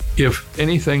If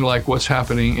anything like what's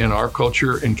happening in our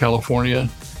culture in California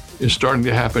is starting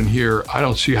to happen here, I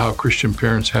don't see how Christian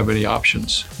parents have any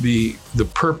options. The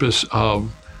purpose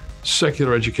of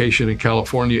secular education in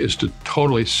California is to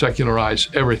totally secularize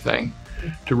everything,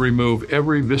 to remove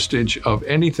every vestige of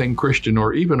anything Christian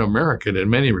or even American in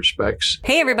many respects.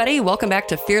 Hey everybody, welcome back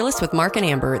to Fearless with Mark and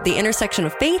Amber, the intersection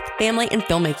of faith, family, and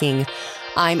filmmaking.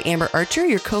 I'm Amber Archer,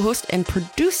 your co-host and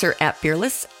producer at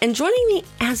Fearless, and joining me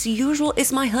as usual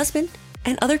is my husband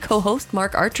and other co-host,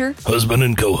 Mark Archer. Husband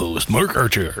and co-host, Mark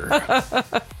Archer.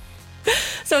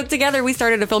 So together we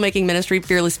started a filmmaking ministry,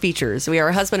 Fearless Features. We are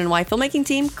a husband and wife filmmaking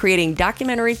team creating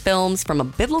documentary films from a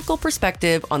biblical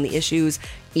perspective on the issues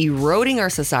eroding our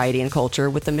society and culture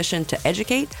with the mission to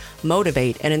educate,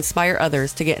 motivate, and inspire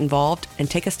others to get involved and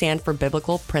take a stand for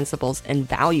biblical principles and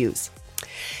values.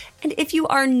 And if you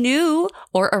are new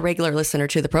or a regular listener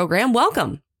to the program,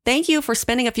 welcome. Thank you for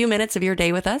spending a few minutes of your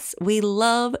day with us. We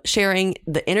love sharing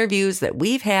the interviews that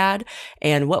we've had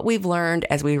and what we've learned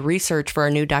as we research for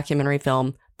our new documentary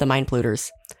film, The Mind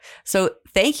Polluters. So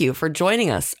thank you for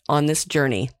joining us on this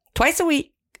journey twice a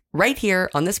week, right here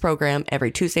on this program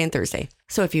every Tuesday and Thursday.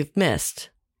 So if you've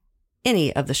missed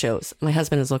any of the shows, my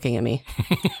husband is looking at me.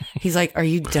 He's like, "Are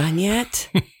you done yet?"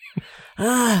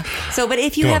 But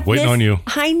if you have waiting missed, on you.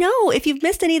 I know, if you've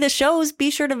missed any of the shows, be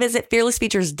sure to visit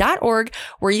fearlessfeatures.org,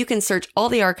 where you can search all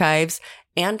the archives.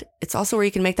 And it's also where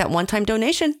you can make that one-time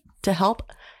donation to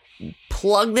help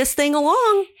plug this thing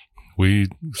along. We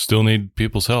still need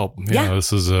people's help. Yeah.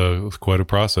 This is quite a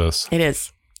process. It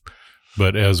is.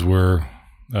 But as we're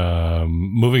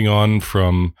moving on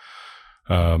from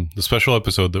the special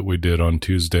episode that we did on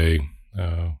Tuesday,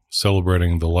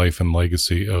 celebrating the life and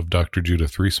legacy of Dr.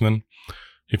 Judith Reisman.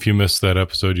 If you missed that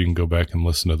episode, you can go back and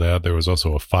listen to that. There was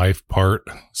also a 5-part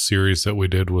series that we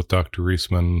did with Dr.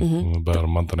 Reisman about a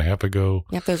month and a half ago.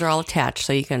 Yep, those are all attached,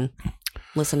 so you can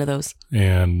listen to those.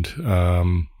 And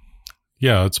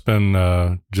it's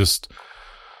been just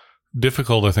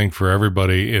difficult, I think, for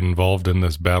everybody involved in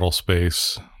this battle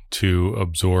space to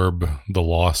absorb the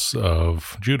loss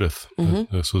of Judith.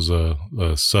 Mm-hmm. This was a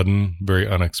sudden, very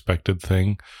unexpected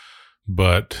thing,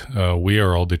 but we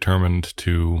are all determined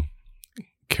to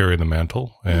carry the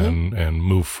mantle and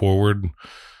move forward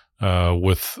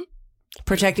with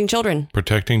protecting children.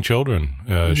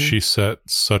 She set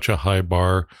such a high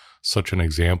bar, such an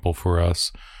example for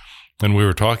us. And we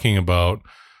were talking about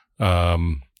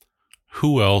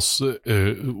who else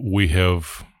we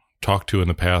have talked to in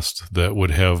the past that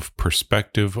would have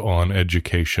perspective on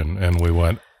education. And we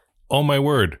went, oh my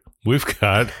word, we've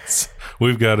got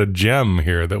a gem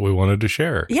here that we wanted to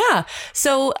share. Yeah.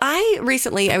 So I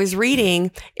was reading,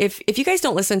 if you guys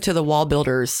don't listen to the Wall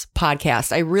Builders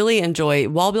podcast, I really enjoy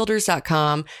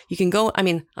wallbuilders.com. You can go,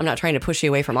 I'm not trying to push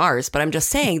you away from ours, but I'm just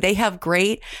saying they have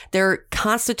they're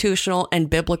constitutional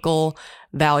and biblical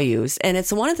values. And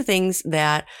it's one of the things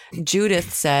that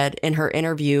Judith said in her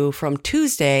interview from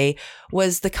Tuesday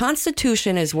was the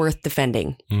Constitution is worth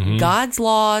defending. Mm-hmm. God's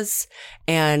laws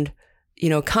and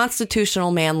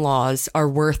constitutional man laws are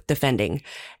worth defending.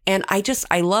 And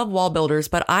I love Wall Builders,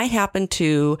 but I happen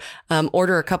to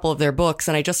order a couple of their books,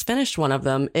 and I just finished one of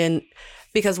them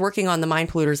because working on The Mind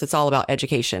Polluters, it's all about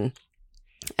education.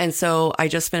 And so I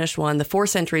just finished one, The 4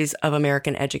 Centuries of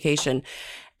American Education.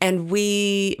 And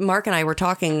Mark and I were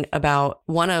talking about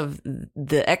one of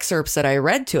the excerpts that I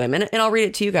read to him, and I'll read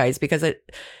it to you guys because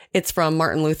it's from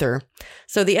Martin Luther.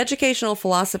 So the educational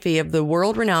philosophy of the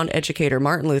world-renowned educator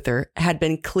Martin Luther had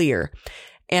been clear,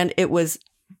 and it was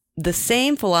the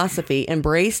same philosophy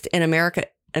embraced in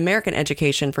American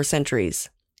education for centuries.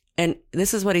 And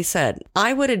this is what he said: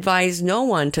 "I would advise no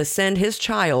one to send his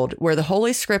child where the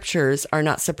Holy Scriptures are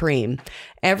not supreme.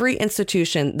 Every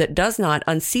institution that does not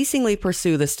unceasingly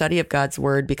pursue the study of God's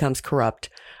Word becomes corrupt.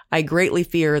 I greatly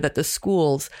fear that the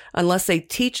schools, unless they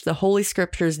teach the Holy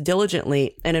Scriptures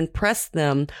diligently and impress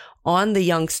them on the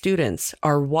young students,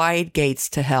 are wide gates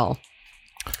to hell."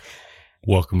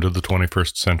 Welcome to the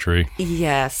 21st century.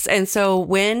 Yes. And so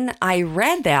when I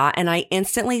read that, and I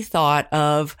instantly thought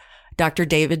of Dr.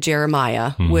 David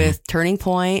Jeremiah with Turning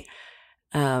Point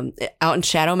out in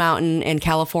Shadow Mountain in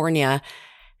California.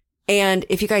 And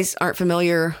if you guys aren't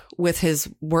familiar with his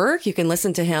work, you can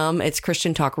listen to him. It's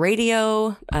Christian Talk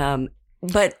Radio.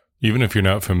 But even if you're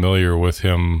not familiar with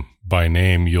him by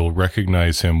name, you'll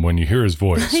recognize him when you hear his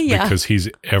voice because he's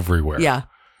everywhere.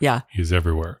 Yeah. He's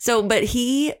everywhere. So, but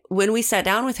when we sat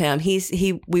down with him,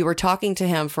 we were talking to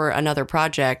him for another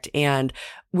project, and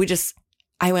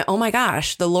I went, oh my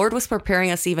gosh, the Lord was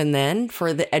preparing us even then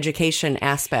for the education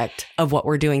aspect of what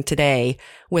we're doing today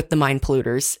with the mind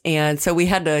polluters. And so we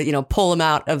had to, pull them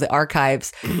out of the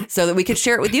archives so that we could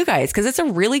share it with you guys, because it's a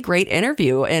really great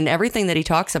interview, and everything that he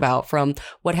talks about, from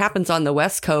what happens on the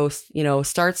West Coast,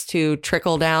 starts to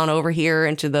trickle down over here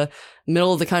into the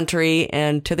middle of the country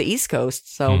and to the East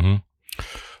Coast. So.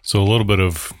 So a little bit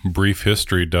of brief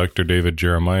history. Dr. David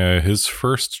Jeremiah, his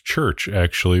first church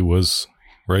actually was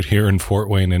right here in Fort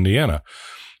Wayne, Indiana.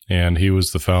 And he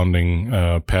was the founding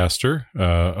pastor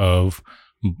of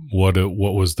what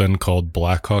was then called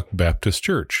Blackhawk Baptist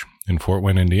Church in Fort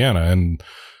Wayne, Indiana. And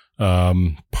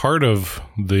part of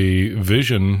the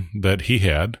vision that he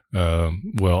had,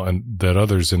 and that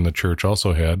others in the church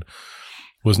also had,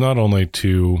 was not only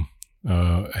to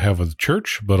have a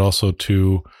church, but also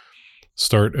to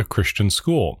start a Christian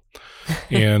school.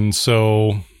 And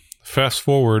so fast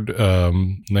forward,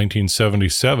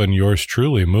 1977, yours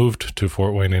truly moved to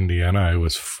Fort Wayne, Indiana. I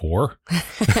was 4.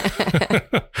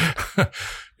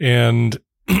 And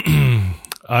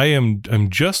I'm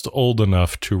just old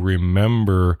enough to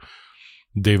remember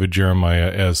David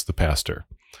Jeremiah as the pastor.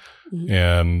 Mm-hmm.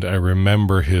 And I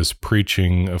remember his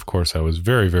preaching. Of course, I was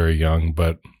very, very young,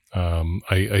 but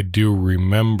I do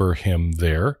remember him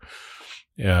there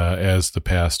as the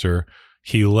pastor.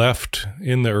 He left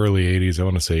in the early 80s. I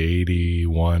want to say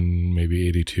 81, maybe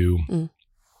 82.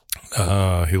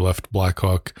 He left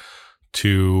Blackhawk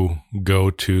to go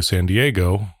to San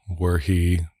Diego, where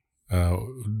he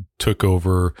took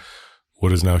over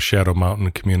what is now Shadow Mountain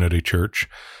Community Church.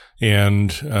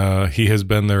 And he has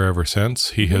been there ever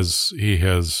since. He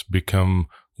has become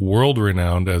world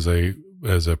renowned as a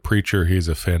preacher. He's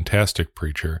a fantastic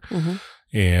preacher. Mm-hmm.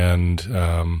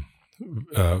 And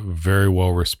very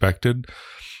well respected,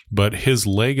 but his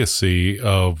legacy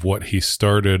of what he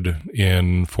started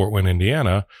in Fort Wayne,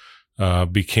 Indiana,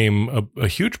 became a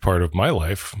huge part of my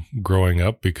life growing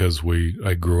up, because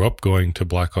I grew up going to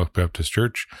Blackhawk Baptist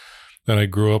Church, and I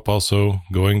grew up also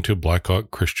going to Blackhawk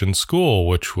Christian School,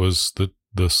 which was the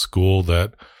school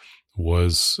that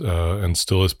was and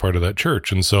still is part of that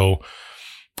church. And so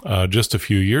just a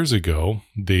few years ago,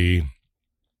 the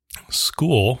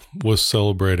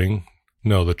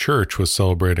church was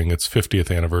celebrating its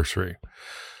 50th anniversary,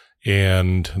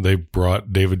 and they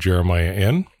brought David Jeremiah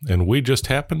in, and we just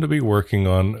happened to be working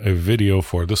on a video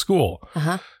for the school.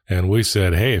 Uh-huh. And we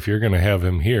said, hey, if you're going to have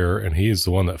him here, and he's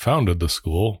the one that founded the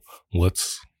school,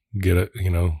 let's get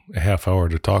a half hour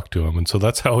to talk to him. And so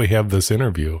that's how we have this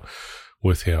interview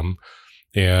with him.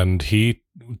 And he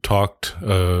talked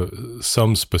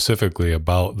some specifically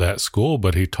about that school,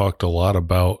 but he talked a lot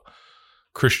about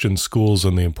Christian schools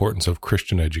and the importance of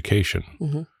Christian education.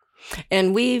 Mm-hmm.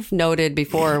 And we've noted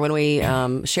before, when we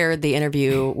shared the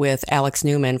interview with Alex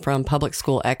Newman from Public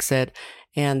School Exit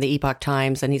and the Epoch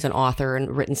Times, and he's an author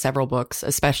and written several books,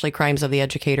 especially Crimes of the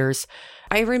Educators.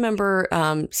 I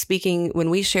remember speaking when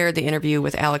we shared the interview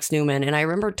with Alex Newman, and I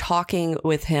remember talking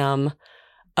with him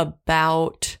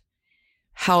about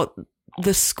how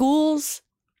the schools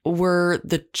were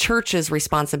the church's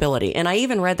responsibility. And I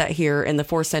even read that here in the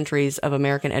 4 Centuries of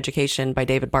American Education by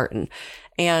David Barton.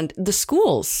 And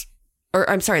the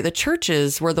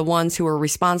churches were the ones who were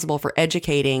responsible for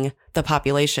educating the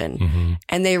population. Mm-hmm.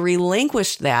 And they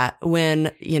relinquished that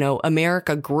when,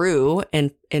 America grew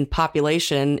in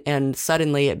population, and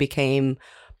suddenly it became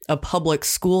a public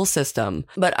school system.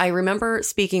 But I remember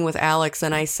speaking with Alex,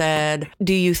 and I said,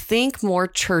 do you think more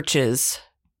churches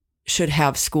should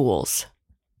have schools?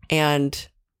 And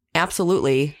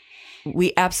absolutely,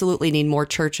 we absolutely need more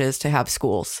churches to have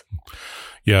schools.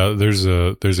 Yeah, there's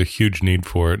a huge need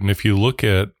for it. And if you look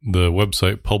at the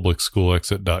website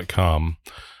publicschoolexit.com,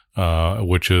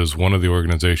 which is one of the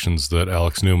organizations that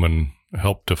Alex Newman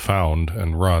helped to found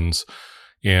and runs,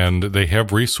 and they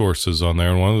have resources on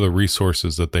there. And one of the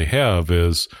resources that they have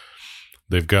is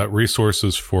they've got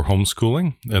resources for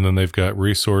homeschooling, and then they've got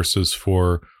resources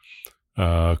for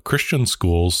Christian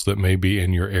schools that may be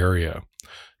in your area.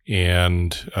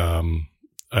 And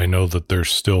I know that they're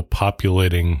still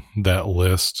populating that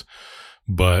list,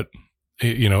 but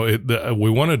we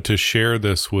wanted to share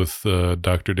this with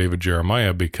Dr. David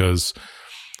Jeremiah, because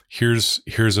here's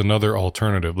another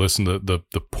alternative. Listen,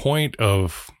 the point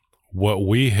of what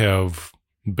we have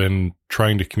been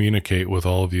trying to communicate with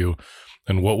all of you,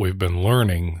 and what we've been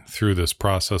learning through this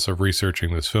process of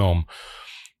researching this film,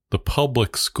 the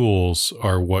public schools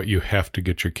are what you have to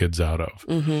get your kids out of.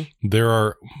 Mm-hmm. There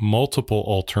are multiple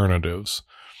alternatives.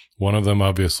 One of them,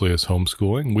 obviously, is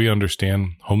homeschooling. We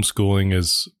understand homeschooling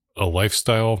is a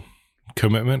lifestyle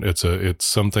commitment. It's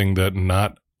something that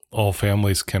not all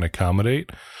families can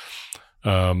accommodate.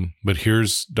 But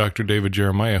here's Dr. David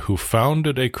Jeremiah, who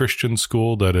founded a Christian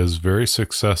school that is very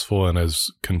successful and has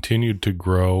continued to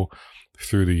grow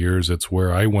through the years. It's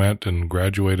where I went and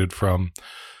graduated from.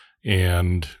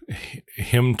 And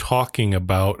him talking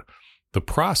about the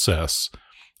process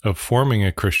of forming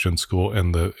a Christian school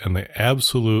and the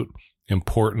absolute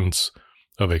importance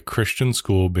of a Christian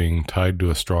school being tied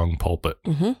to a strong pulpit.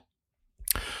 Mm-hmm.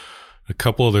 A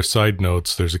couple other side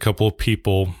notes. There's a couple of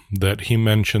people that he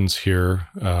mentions here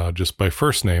just by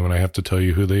first name, and I have to tell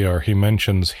you who they are. He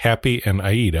mentions Happy and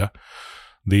Aida.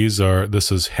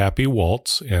 This is Happy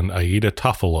Waltz and Aida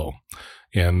Toffolo,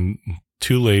 and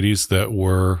two ladies that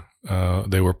were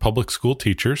public school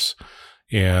teachers,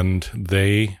 and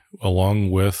they, along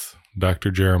with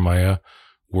Dr. Jeremiah,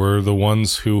 were the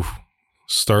ones who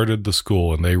started the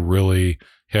school, and they really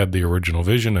had the original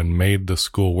vision and made the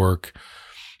school work.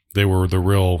 They were the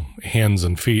real hands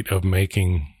and feet of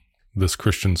making this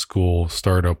Christian school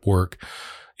startup work.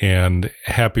 And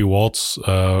Happy Waltz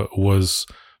was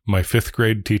my 5th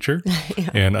grade teacher, yeah.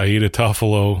 And Aida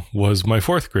Toffolo was my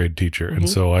 4th grade teacher. Mm-hmm. And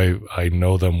so I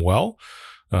know them well.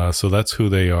 So that's who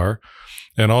they are.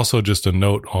 And also just a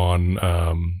note on,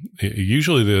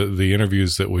 usually the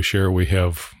interviews that we share, we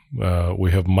have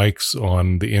mics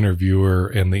on the interviewer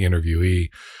and the interviewee.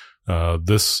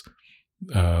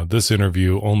 This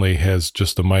interview only has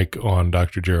just a mic on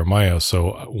Dr. Jeremiah.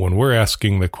 So when we're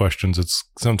asking the questions, it's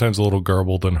sometimes a little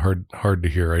garbled and hard to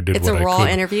hear. It's a raw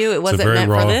interview. It wasn't meant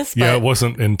for this. Yeah, it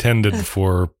wasn't intended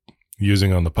for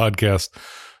using on the podcast,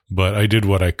 but I did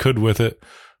what I could with it,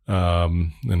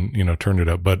 and turned it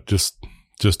up. But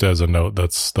just as a note,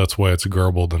 that's why it's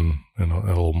garbled and a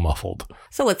little muffled.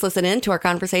 So let's listen in to our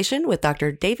conversation with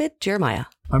Dr. David Jeremiah.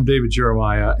 I'm David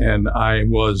Jeremiah, and I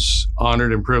was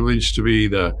honored and privileged to be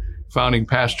the founding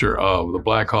pastor of the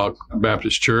Black Hawk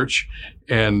Baptist Church.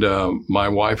 And my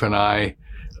wife and I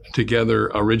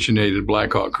together originated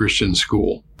Black Hawk Christian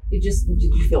School. Did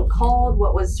you feel called?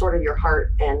 What was sort of your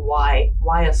heart, and why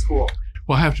a school?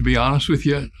 Well, I have to be honest with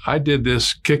you. I did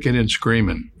this kicking and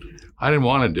screaming. I didn't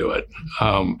want to do it.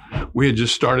 We had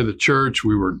just started the church.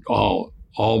 We were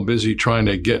all busy trying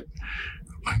to get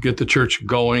the church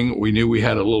going. We knew we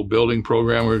had a little building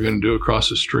program we were going to do across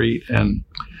the street.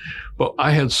 But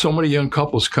I had so many young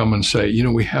couples come and say,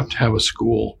 we have to have a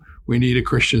school. We need a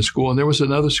Christian school. And there was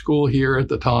another school here at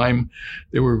the time.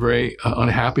 They were very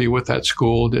unhappy with that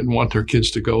school, didn't want their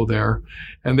kids to go there.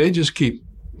 And they just kept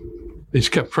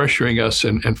pressuring us.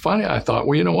 And finally, I thought,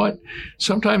 well, you know what?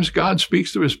 Sometimes God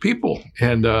speaks to his people.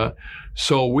 And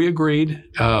so we agreed.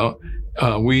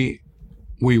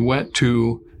 We went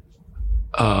to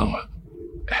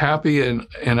Happy and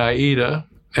Aida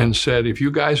and said, if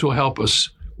you guys will help us,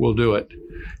 we'll do it.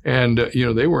 And,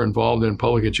 they were involved in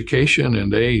public education,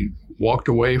 and they walked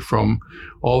away from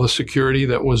all the security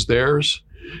that was theirs.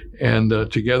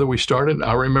 And together we started.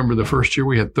 I remember the first year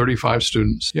we had 35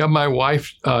 students. Yeah, my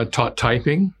wife taught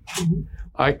typing. Mm-hmm.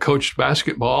 I coached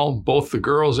basketball, both the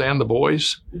girls and the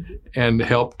boys, and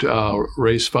helped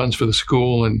raise funds for the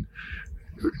school and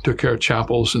took care of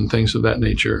chapels and things of that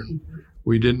nature.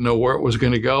 We didn't know where it was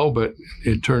going to go, but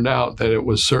it turned out that it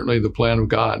was certainly the plan of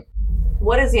God.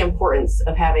 What is the importance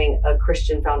of having a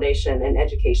Christian foundation in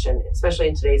education, especially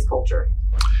in today's culture?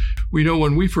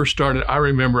 When we first started, I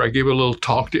remember I gave a little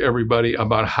talk to everybody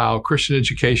about how Christian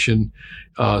education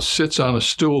sits on a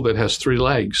stool that has 3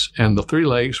 legs. And the 3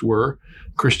 legs were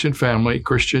Christian family,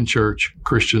 Christian church,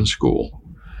 Christian school.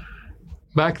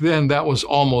 Back then, that was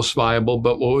almost viable,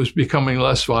 but what was becoming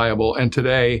less viable. And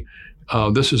today,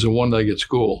 this is a one-legged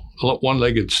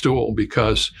stool,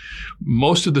 because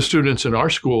most of the students in our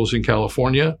schools in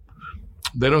California,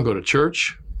 they don't go to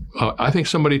church. I think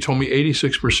somebody told me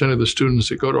 86% of the students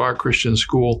that go to our Christian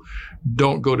school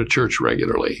don't go to church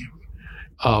regularly.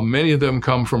 Many of them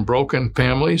come from broken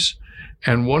families.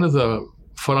 And one of the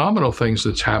phenomenal things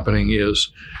that's happening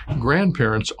is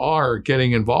grandparents are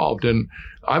getting involved. And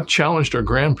I've challenged our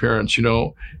grandparents,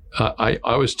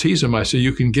 I was teasing them. I said,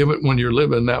 you can give it when you're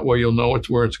living. That way you'll know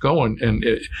where it's going. And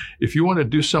if you want to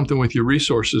do something with your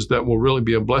resources that will really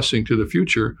be a blessing to the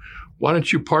future, why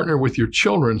don't you partner with your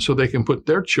children so they can put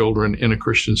their children in a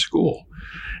Christian school?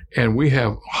 And we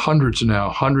have hundreds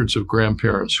of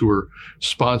grandparents who are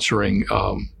sponsoring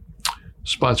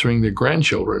their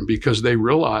grandchildren, because they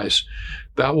realize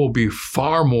that will be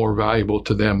far more valuable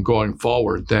to them going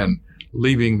forward than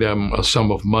leaving them a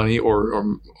sum of money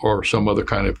or some other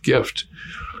kind of gift.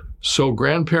 So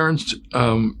grandparents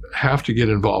have to get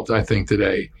involved, I think,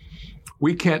 today.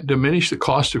 We can't diminish the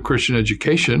cost of Christian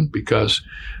education, because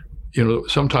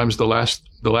sometimes the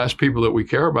last people that we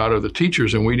care about are the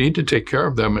teachers, and we need to take care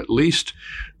of them at least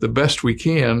the best we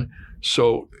can,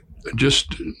 So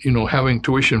just, having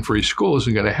tuition-free school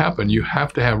isn't going to happen. You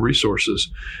have to have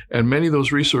resources. And many of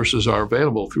those resources are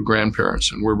available through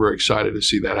grandparents, and we're very excited to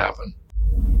see that happen.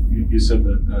 You said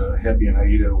that Happy and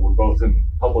Aida were both in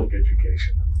public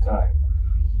education at the time.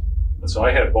 And so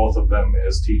I had both of them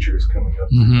as teachers coming up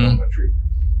through elementary.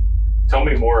 Tell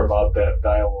me more about that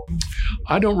dialogue.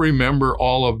 I don't remember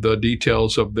all of the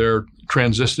details of their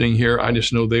transitioning here. I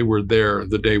just know they were there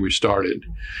the day we started,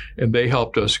 and they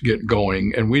helped us get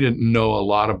going. And we didn't know a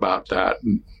lot about that,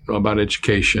 about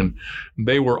education.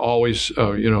 They were always,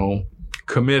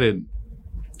 committed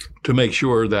to make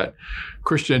sure that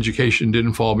Christian education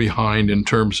didn't fall behind in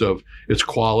terms of its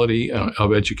quality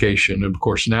of education. And of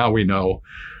course, now we know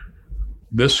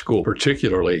this school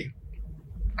particularly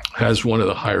has one of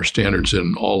the higher standards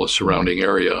in all the surrounding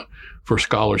area for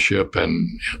scholarship and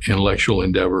intellectual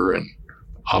endeavor, and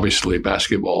obviously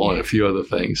basketball and a few other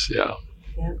things. Yeah.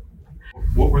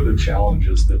 What were the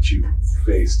challenges that you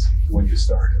faced when you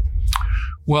started?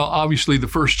 Well, obviously the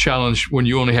first challenge when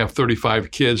you only have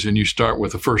 35 kids and you start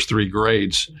with the first 3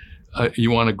 grades,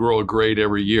 you want to grow a grade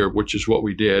every year, which is what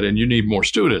we did. And you need more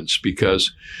students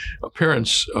because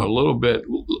parents are a little bit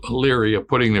leery of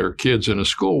putting their kids in a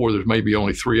school where there's maybe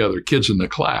only 3 other kids in the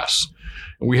class.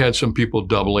 And we had some people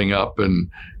doubling up, and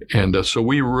so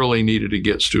we really needed to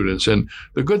get students. And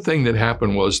the good thing that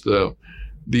happened was the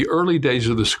early days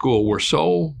of the school were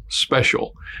so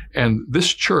special. And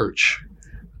this church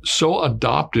so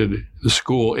adopted the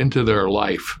school into their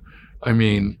life. I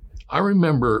mean, I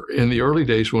remember in the early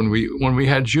days when we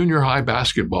had junior high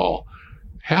basketball,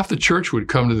 half the church would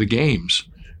come to the games.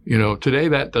 Today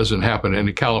that doesn't happen. And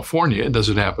in California, it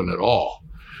doesn't happen at all.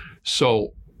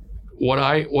 So what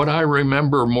I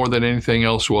remember more than anything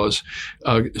else was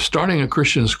starting a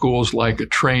Christian school is like a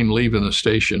train leaving the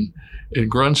station. It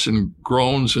grunts and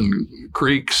groans and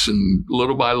creaks, and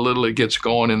little by little it gets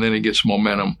going, and then it gets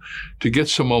momentum. To get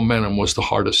some momentum was the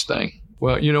hardest thing.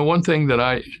 Well, one thing that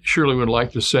I surely would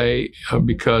like to say,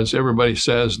 because everybody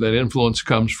says that influence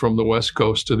comes from the West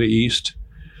Coast to the East,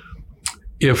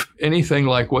 if anything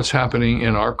like what's happening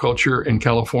in our culture in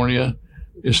California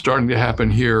is starting to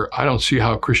happen here, I don't see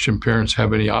how Christian parents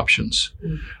have any options.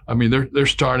 I mean, they're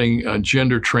starting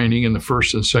gender training in the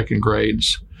first and second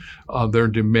grades. They're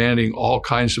demanding all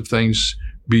kinds of things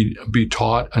be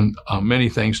taught, and many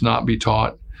things not be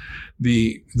taught.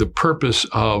 The purpose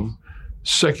of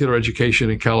secular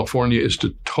education in California is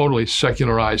to totally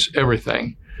secularize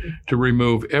everything, to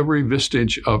remove every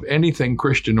vestige of anything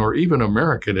Christian or even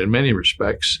American in many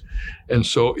respects. And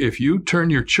so if you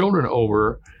turn your children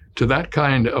over to that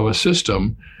kind of a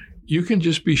system, you can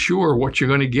just be sure what you're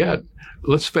going to get.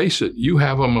 Let's face it, you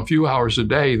have them a few hours a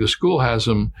day. The school has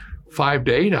them 5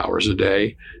 to 8 hours a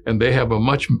day, and they have a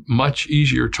much, much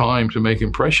easier time to make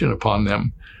impression upon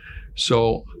them.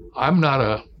 So I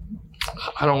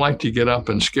don't like to get up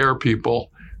and scare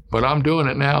people, but I'm doing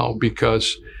it now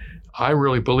because I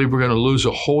really believe we're going to lose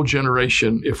a whole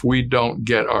generation if we don't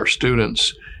get our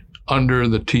students under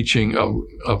the teaching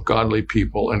of godly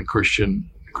people and Christian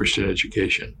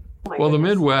education. Well, the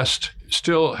Midwest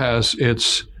still has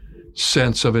its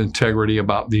sense of integrity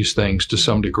about these things to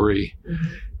some degree,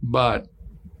 but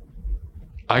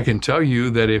I can tell you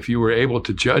that if you were able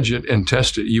to judge it and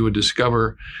test it, you would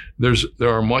discover there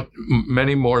are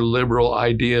many more liberal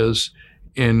ideas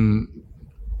in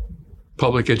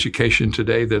public education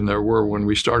today than there were when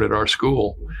we started our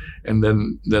school, and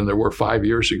then there were 5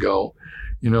 years ago.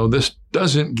 This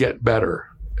doesn't get better.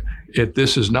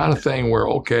 This is not a thing where,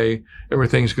 okay,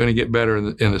 everything's going to get better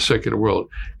in the secular world.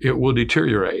 It will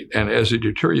deteriorate, and as it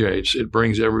deteriorates, it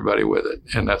brings everybody with it,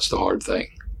 and that's the hard thing.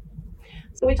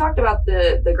 So we talked about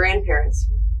the grandparents.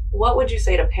 What would you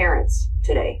say to parents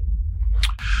today?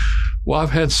 Well,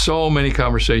 I've had so many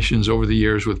conversations over the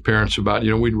years with parents about,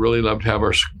 we'd really love to have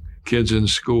our kids in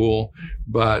school,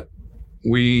 but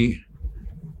we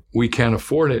can't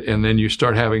afford it. And then you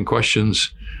start having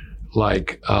questions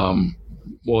like,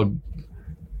 well,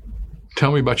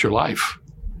 tell me about your life.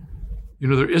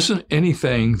 There isn't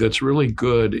anything that's really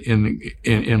good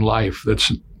in life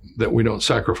that we don't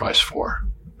sacrifice for.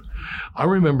 I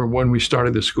remember when we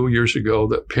started the school years ago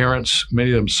that parents,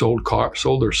 many of them sold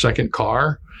their second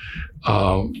car.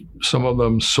 Some of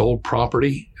them sold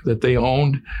property that they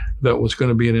owned that was going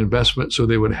to be an investment so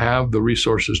they would have the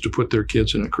resources to put their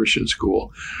kids in a Christian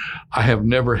school. I have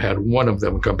never had one of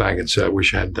them come back and say, I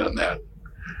wish I had done that.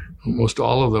 Almost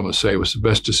all of them would say it was the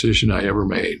best decision I ever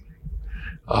made.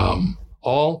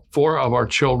 All 4 of our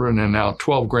children and now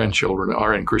 12 grandchildren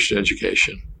are in Christian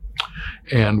education.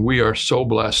 And we are so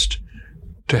blessed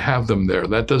to have them there.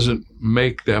 That doesn't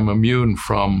make them immune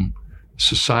from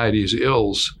society's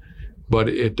ills, but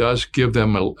it does give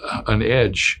them an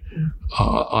edge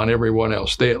on everyone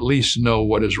else. They at least know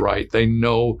what is right. They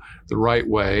know the right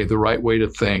way to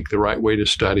think, the right way to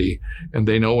study, and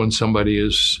they know when somebody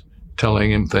is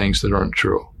telling them things that aren't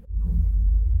true.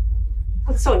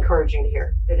 That's so encouraging to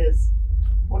hear. It is.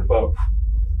 What about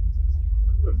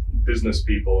business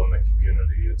people in the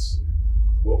community? It's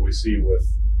what we see with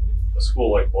a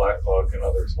school like Blackhawk and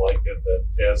others like it, that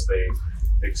as they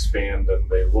expand and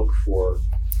they look for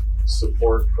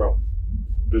support from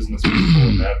business people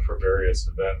and that for various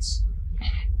events,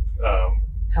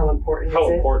 how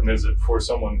important is it for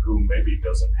someone who maybe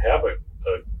doesn't have a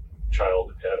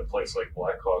child at a place like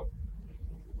Blackhawk,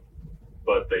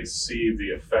 but they see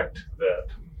the effect that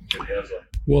it has on?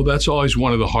 Well, that's always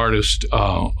one of the hardest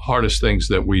things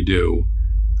that we do.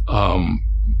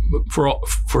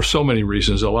 For so many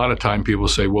reasons. A lot of time people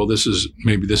say, well, this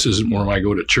isn't where I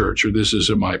go to church, or this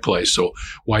isn't my place, so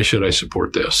why should I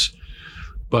support this?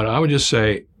 But I would just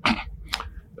say,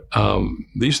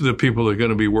 these are the people that are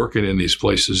going to be working in these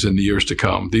places in the years to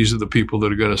come. These are the people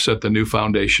that are going to set the new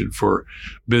foundation for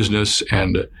business,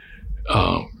 and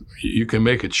you can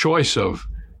make a choice of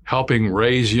helping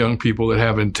raise young people that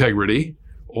have integrity,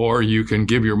 or you can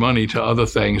give your money to other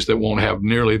things that won't have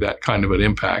nearly that kind of an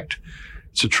impact.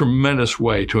 It's a tremendous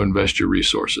way to invest your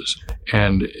resources.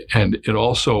 And it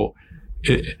also,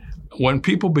 when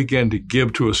people begin to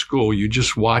give to a school, you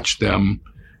just watch them,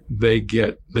 they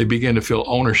begin to feel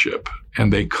ownership,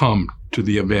 and they come to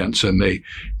the events, and they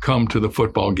come to the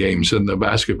football games and the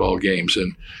basketball games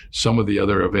and some of the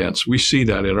other events. We see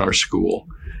that in our school.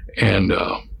 And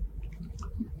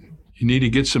you need to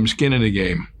get some skin in the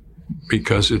game,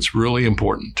 because it's really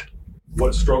important.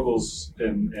 What struggles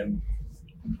and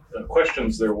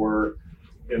questions there were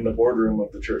in the boardroom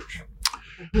of the church?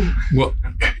 Well,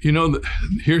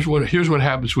 here's what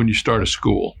happens when you start a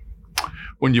school.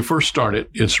 When you first start it,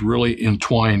 it's really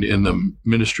entwined in the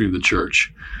ministry of the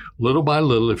church. Little by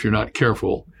little, if you're not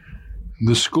careful,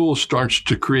 the school starts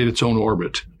to create its own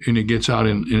orbit, and it gets out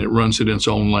and it runs in its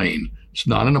own lane. It's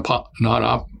not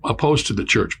opposed to the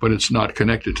church, but it's not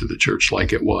connected to the church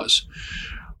like it was.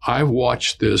 I've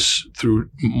watched this through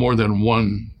more than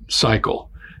one cycle.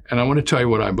 And I want to tell you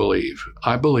what I believe.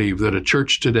 I believe that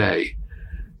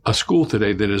a school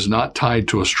today that is not tied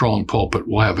to a strong pulpit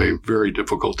will have a very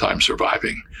difficult time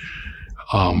surviving.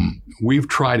 We've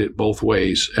tried it both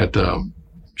ways at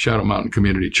Shadow Mountain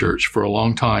Community Church. For a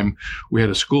long time, we had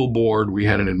a school board, we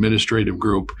had an administrative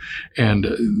group, and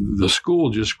the school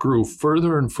just grew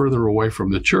further and further away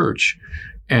from the church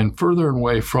and further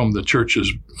away from the church's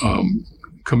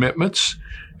commitments.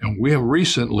 And we have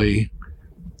recently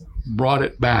brought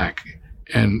it back,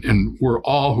 and we're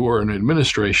all who are in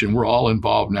administration, we're all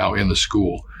involved now in the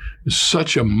school. It's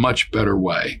such a much better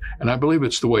way, and I believe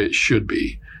it's the way it should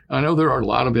be. I know there are a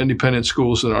lot of independent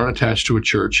schools that aren't attached to a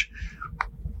church.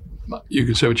 You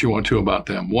can say what you want to about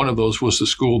them. One of those was the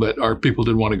school that our people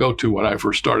didn't want to go to when I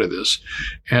first started this.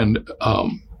 And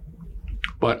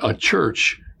but a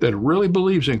church that really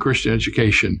believes in Christian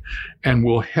education and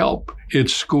will help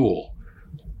its school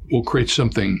will create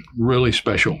something really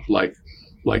special like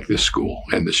this school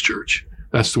and this church.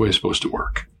 That's the way it's supposed to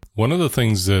work. One of the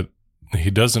things that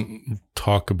he doesn't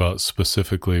talk about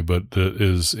specifically, but that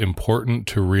is important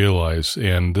to realize,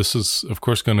 and this is, of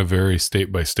course, going to vary state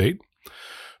by state,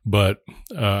 but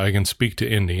I can speak to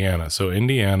Indiana. So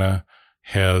Indiana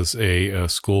has a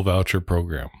school voucher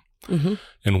program. Mm-hmm.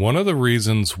 And one of the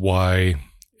reasons why,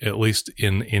 at least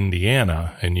in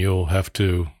Indiana, and you'll have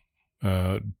to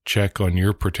check on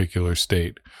your particular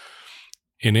state,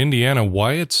 in Indiana,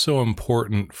 why it's so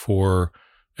important for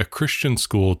a Christian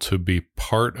school to be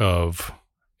part of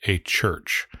a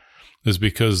church is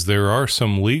because there are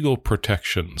some legal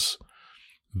protections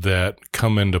that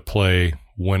come into play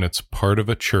when it's part of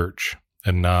a church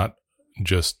and not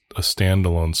just a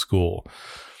standalone school.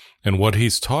 And what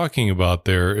he's talking about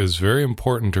there is very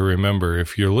important to remember.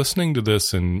 If you're listening to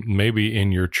this and maybe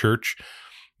in your church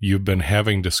you've been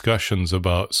having discussions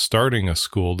about starting a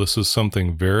school, this is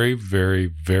something very, very,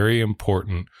 very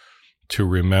important to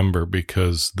remember,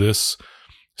 because this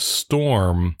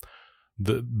storm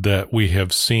that we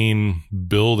have seen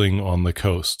building on the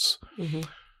coasts, mm-hmm.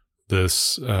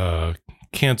 this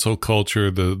cancel culture,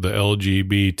 the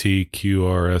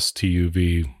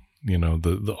LGBTQRSTUV,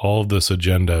 all of this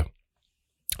agenda.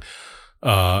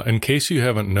 In case you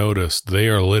haven't noticed, they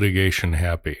are litigation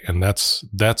happy, and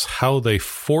that's how they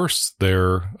force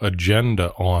their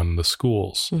agenda on the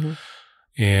schools. Mm-hmm.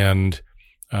 And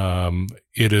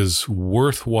it is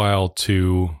worthwhile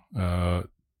to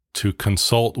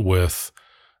consult with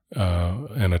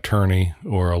an attorney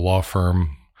or a law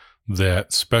firm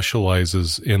that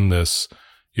specializes in this.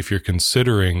 If you're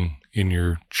considering in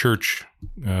your church,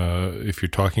 if you're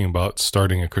talking about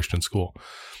starting a Christian school,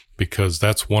 because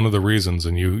that's one of the reasons,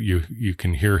 and you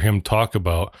can hear him talk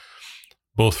about,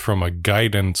 both from a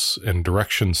guidance and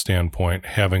direction standpoint,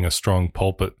 having a strong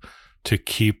pulpit to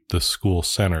keep the school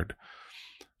centered,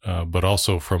 but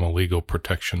also from a legal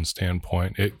protection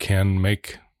standpoint, it can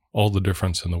make all the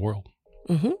difference in the world.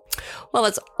 Mm-hmm. Well,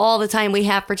 that's all the time we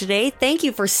have for today. Thank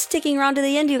you for sticking around to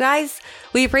the end, you guys.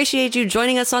 We appreciate you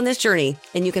joining us on this journey.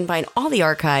 And you can find all the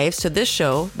archives to this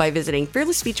show by visiting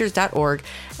fearlessfeatures.org.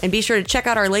 And be sure to check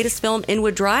out our latest film,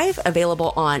 Inwood Drive,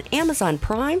 available on Amazon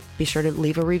Prime. Be sure to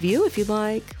leave a review if you'd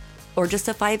like, or just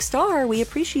a 5-star. We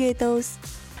appreciate those.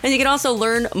 And you can also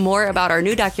learn more about our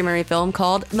new documentary film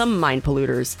called The Mind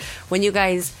Polluters. When you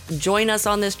guys join us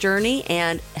on this journey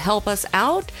and help us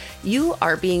out, you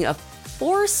are being a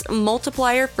force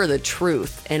multiplier for the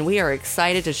truth, and we are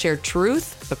excited to share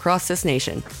truth across this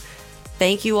nation.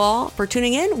 Thank you all for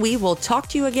tuning in. We will talk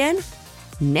to you again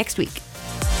next week.